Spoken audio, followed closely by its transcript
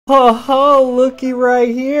Oh, looky right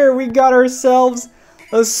here. We got ourselves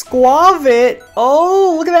a Squavit.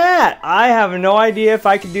 Oh, look at that. I have no idea if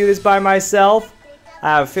I can do this by myself.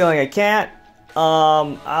 I have a feeling I can't.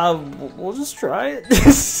 We'll just try it.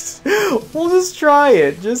 We'll just try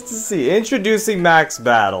it just to see. Introducing max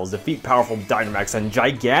battles. Defeat powerful Dynamax and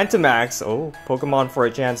Gigantamax. Oh, Pokemon for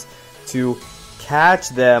a chance to catch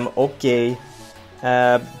them. Okay.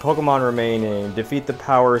 Pokemon remaining. Defeat the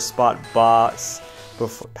Power Spot boss.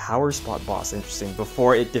 Interesting.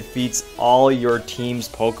 Before it defeats all your team's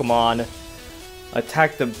Pokemon.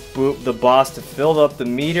 Attack the boss to fill up the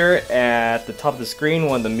meter at the top of the screen.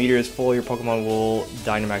 When the meter is full, your Pokemon will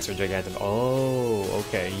Dynamax or Gigantamax. Oh,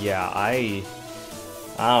 okay. Yeah, I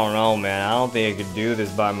don't know, man. I don't think I could do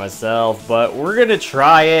this by myself, but we're gonna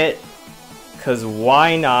try it. Cause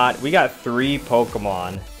why not? We got 3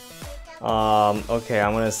 Pokemon. Okay,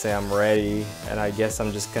 I'm gonna say I'm ready, and I guess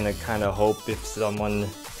I'm just gonna kind of hope if someone,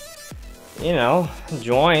 you know,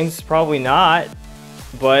 joins. Probably not,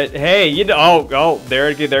 but hey, you know, oh,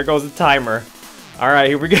 there goes the timer. All right,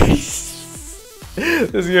 here we go.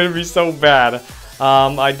 This is gonna be so bad.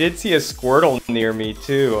 I did see a Squirtle near me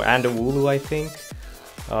too, and a Wooloo, I think.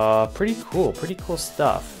 Pretty cool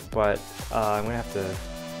stuff. But I'm gonna have to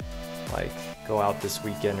like go out this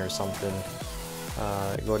weekend or something.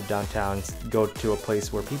 Go to downtown, go to a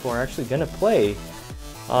place where people are actually gonna play.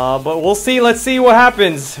 But we'll see. Let's see what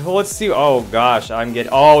happens. Let's see. Oh gosh,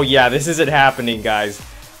 oh yeah, this isn't happening, guys.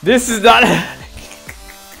 This is not.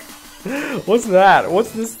 What's that?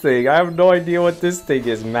 What's this thing? I have no idea what this thing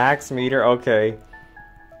is. Max meter. Okay.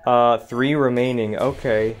 3 remaining.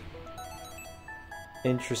 Okay.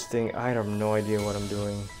 Interesting. I have no idea what I'm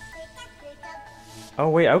doing. Oh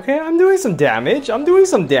wait. Okay, I'm doing some damage.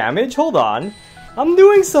 Hold on. I'm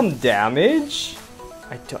doing some damage.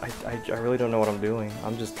 I really don't know what I'm doing.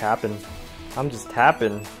 I'm just tapping.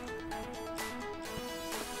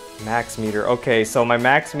 Max meter. Okay, so my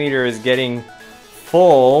max meter is getting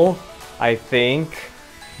full, I think.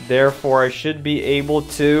 Therefore, I should be able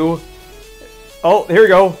to... Oh, here we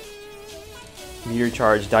go. Meter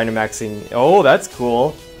charge, Dynamaxing. Oh, that's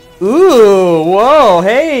cool. Ooh, whoa,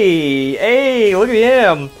 hey, look at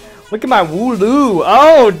him. Look at my Wooloo.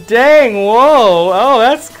 Oh, dang, whoa. Oh,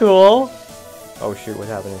 that's cool. Oh, shoot, what's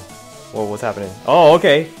happening? Whoa, what's happening? Oh,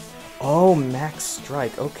 okay. Oh, max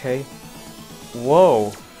strike, okay.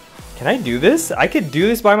 Whoa. Can I do this? I could do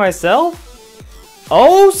this by myself?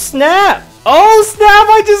 Oh, snap. Oh, snap,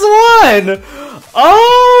 I just won.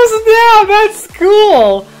 Oh, snap, that's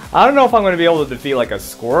cool. I don't know if I'm going to be able to defeat like a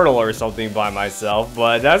Squirtle or something by myself,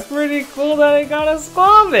 but that's pretty cool that I got a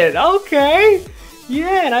Squavit. Okay.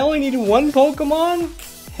 Yeah, and I only needed 1 Pokemon?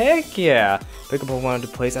 Heck yeah! Pick a Pokemon to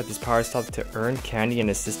place at this power stop to earn candy and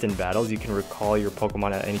assist in battles. You can recall your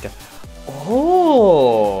Pokemon at any time.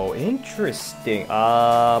 Oh, interesting.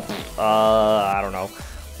 I don't know.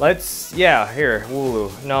 Yeah, here, Wooloo.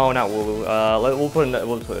 No, not Wooloo. We'll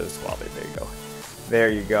put a Squavit. There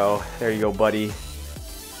you go, buddy.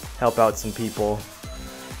 Help out some people.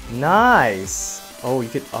 Nice! Oh, you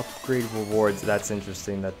could upgrade rewards. That's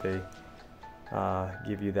interesting that they...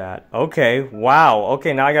 give you that. Okay, wow.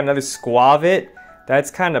 Okay, now I got another Squavit. That's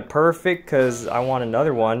kind of perfect because I want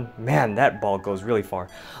another one. Man, that ball goes really far.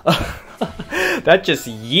 That just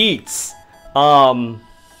yeets.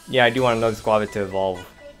 Yeah, I do want another Squavit to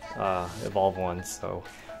evolve one. So,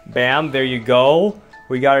 bam, there you go.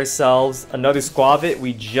 We got ourselves another Squavit.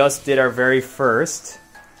 We just did our very first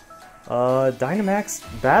Dynamax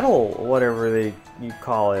battle, whatever you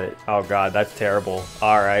call it. Oh god, that's terrible.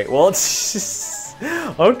 Alright, well, it's just...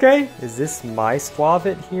 Okay, is this my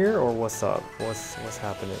Squavit here, or what's up? What's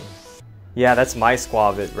happening? Yeah, that's my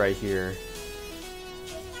Squavit right here.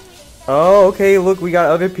 Oh, okay, look, we got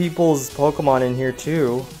other people's Pokemon in here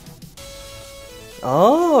too.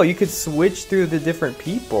 Oh, you could switch through the different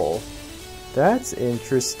people. That's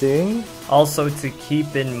interesting. Also, to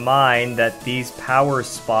keep in mind that these power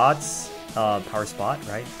spots, power spot,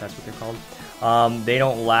 right? That's what they're called. They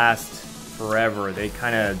don't last forever. They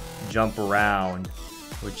kind of jump around,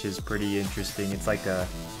 which is pretty interesting. It's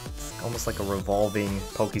almost like a revolving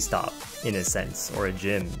Pokestop in a sense, or a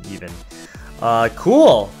gym even.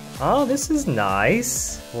 Cool. Oh, this is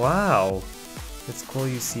nice. Wow. It's cool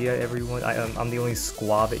you see everyone. I'm the only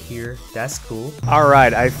Squavit here. That's cool.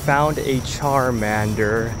 Alright, I found a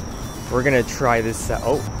Charmander. We're gonna try this out.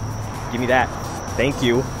 Oh, give me that. Thank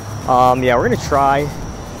you. Yeah, we're gonna try.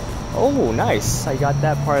 Oh, nice. I got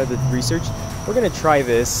that part of the research. We're gonna try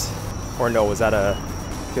this. Or no, was that a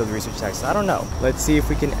field research text? I don't know. Let's see if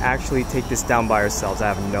we can actually take this down by ourselves. I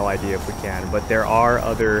have no idea if we can. But there are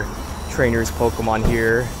other trainers Pokemon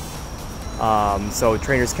here. So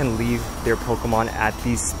trainers can leave their Pokemon at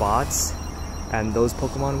these spots, and those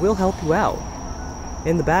Pokemon will help you out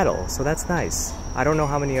in the battle. So that's nice. I don't know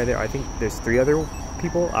how many are there. I think there's 3 other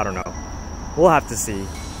people. I don't know. We'll have to see.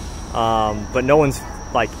 But no one's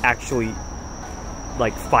like actually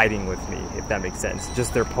like fighting with me, if that makes sense.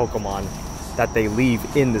 Just their Pokemon that they leave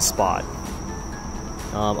in the spot.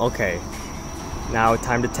 Okay. Now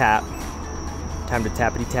time to tap. Time to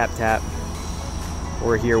tappity tap tap.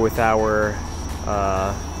 We're here with our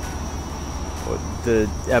the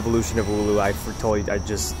evolution of Lulu. I totally I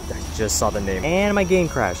just saw the name. And my game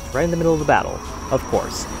crashed right in the middle of the battle. Of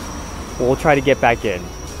course. We'll try to get back in.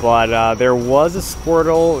 But there was a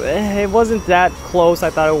Squirtle. It wasn't that close. I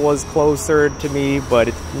thought it was closer to me, but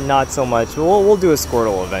it's not so much. We'll do a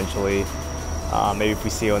Squirtle eventually. Maybe if we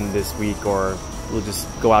see one this week, or we'll just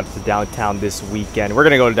go out to downtown this weekend. We're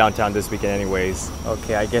gonna go to downtown this weekend anyways.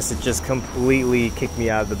 Okay, I guess it just completely kicked me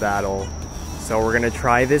out of the battle. So we're gonna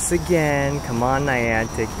try this again. Come on,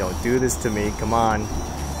 Niantic, don't do this to me. Come on,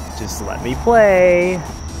 just let me play.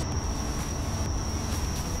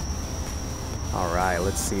 All right,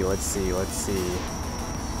 let's see.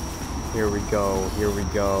 Here we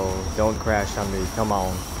go. Don't crash on me, come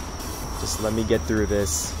on. Just let me get through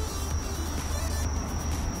this.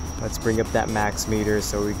 Let's bring up that max meter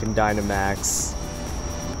so we can Dynamax.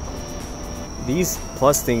 These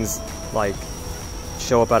plus things like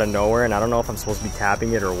show up out of nowhere, and I don't know if I'm supposed to be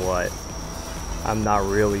tapping it or what. I'm not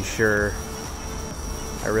really sure.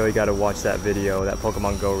 I really gotta watch that video that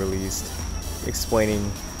Pokemon GO released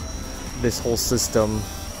explaining this whole system.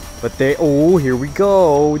 But they, oh, here we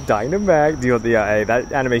go, Dynamax. Dude, yeah, hey,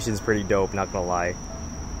 that animation is pretty dope, not gonna lie.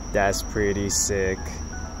 That's pretty sick.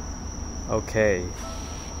 Okay.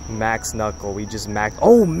 Max Knuckle, we just maxed.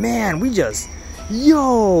 Oh man, we just,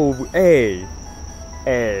 yo, hey,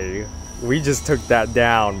 we just took that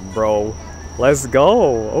down, bro. Let's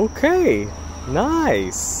go. Okay,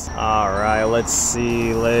 nice. All right, let's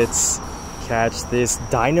see. Let's catch this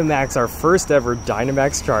Dynamax, our first ever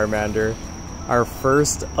Dynamax Charmander, our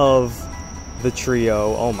first of the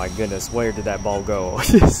trio. Oh my goodness, where did that ball go?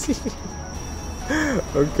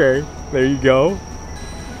 Okay, there you go.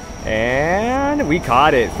 And we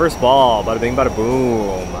caught it. First ball. Bada bing, bada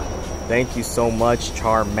boom. Thank you so much,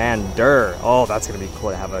 Charmander. Oh, that's going to be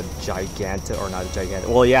cool to have a gigantic, or not a gigantic.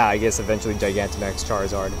 Well, yeah, I guess eventually Gigantamax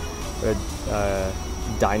Charizard.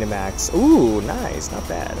 Dynamax. Ooh, nice. Not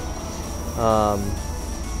bad. A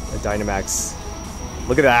Dynamax.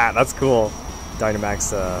 Look at that. That's cool.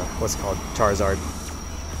 Dynamax, what's it called? Charizard.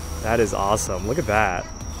 That is awesome. Look at that.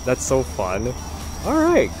 That's so fun.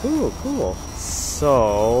 Alright, cool.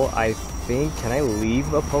 So, I think, can I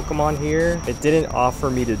leave a Pokemon here? It didn't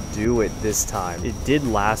offer me to do it this time. It did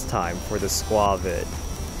last time for the Squavit,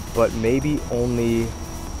 but maybe only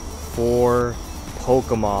 4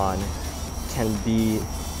 Pokemon can be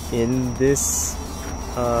in this,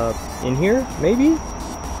 in here, maybe?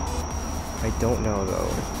 I don't know though.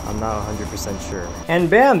 I'm not 100% sure.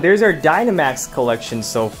 And bam, there's our Dynamax collection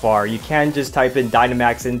so far. You can just type in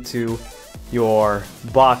Dynamax into your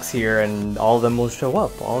box here and all of them will show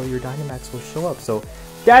up. All of your Dynamax will show up. So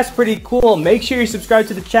that's pretty cool. Make sure you subscribe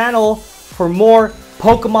to the channel for more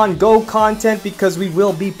Pokemon GO content, because we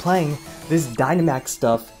will be playing this Dynamax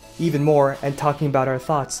stuff even more and talking about our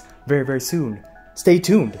thoughts very, very soon. Stay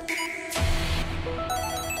tuned.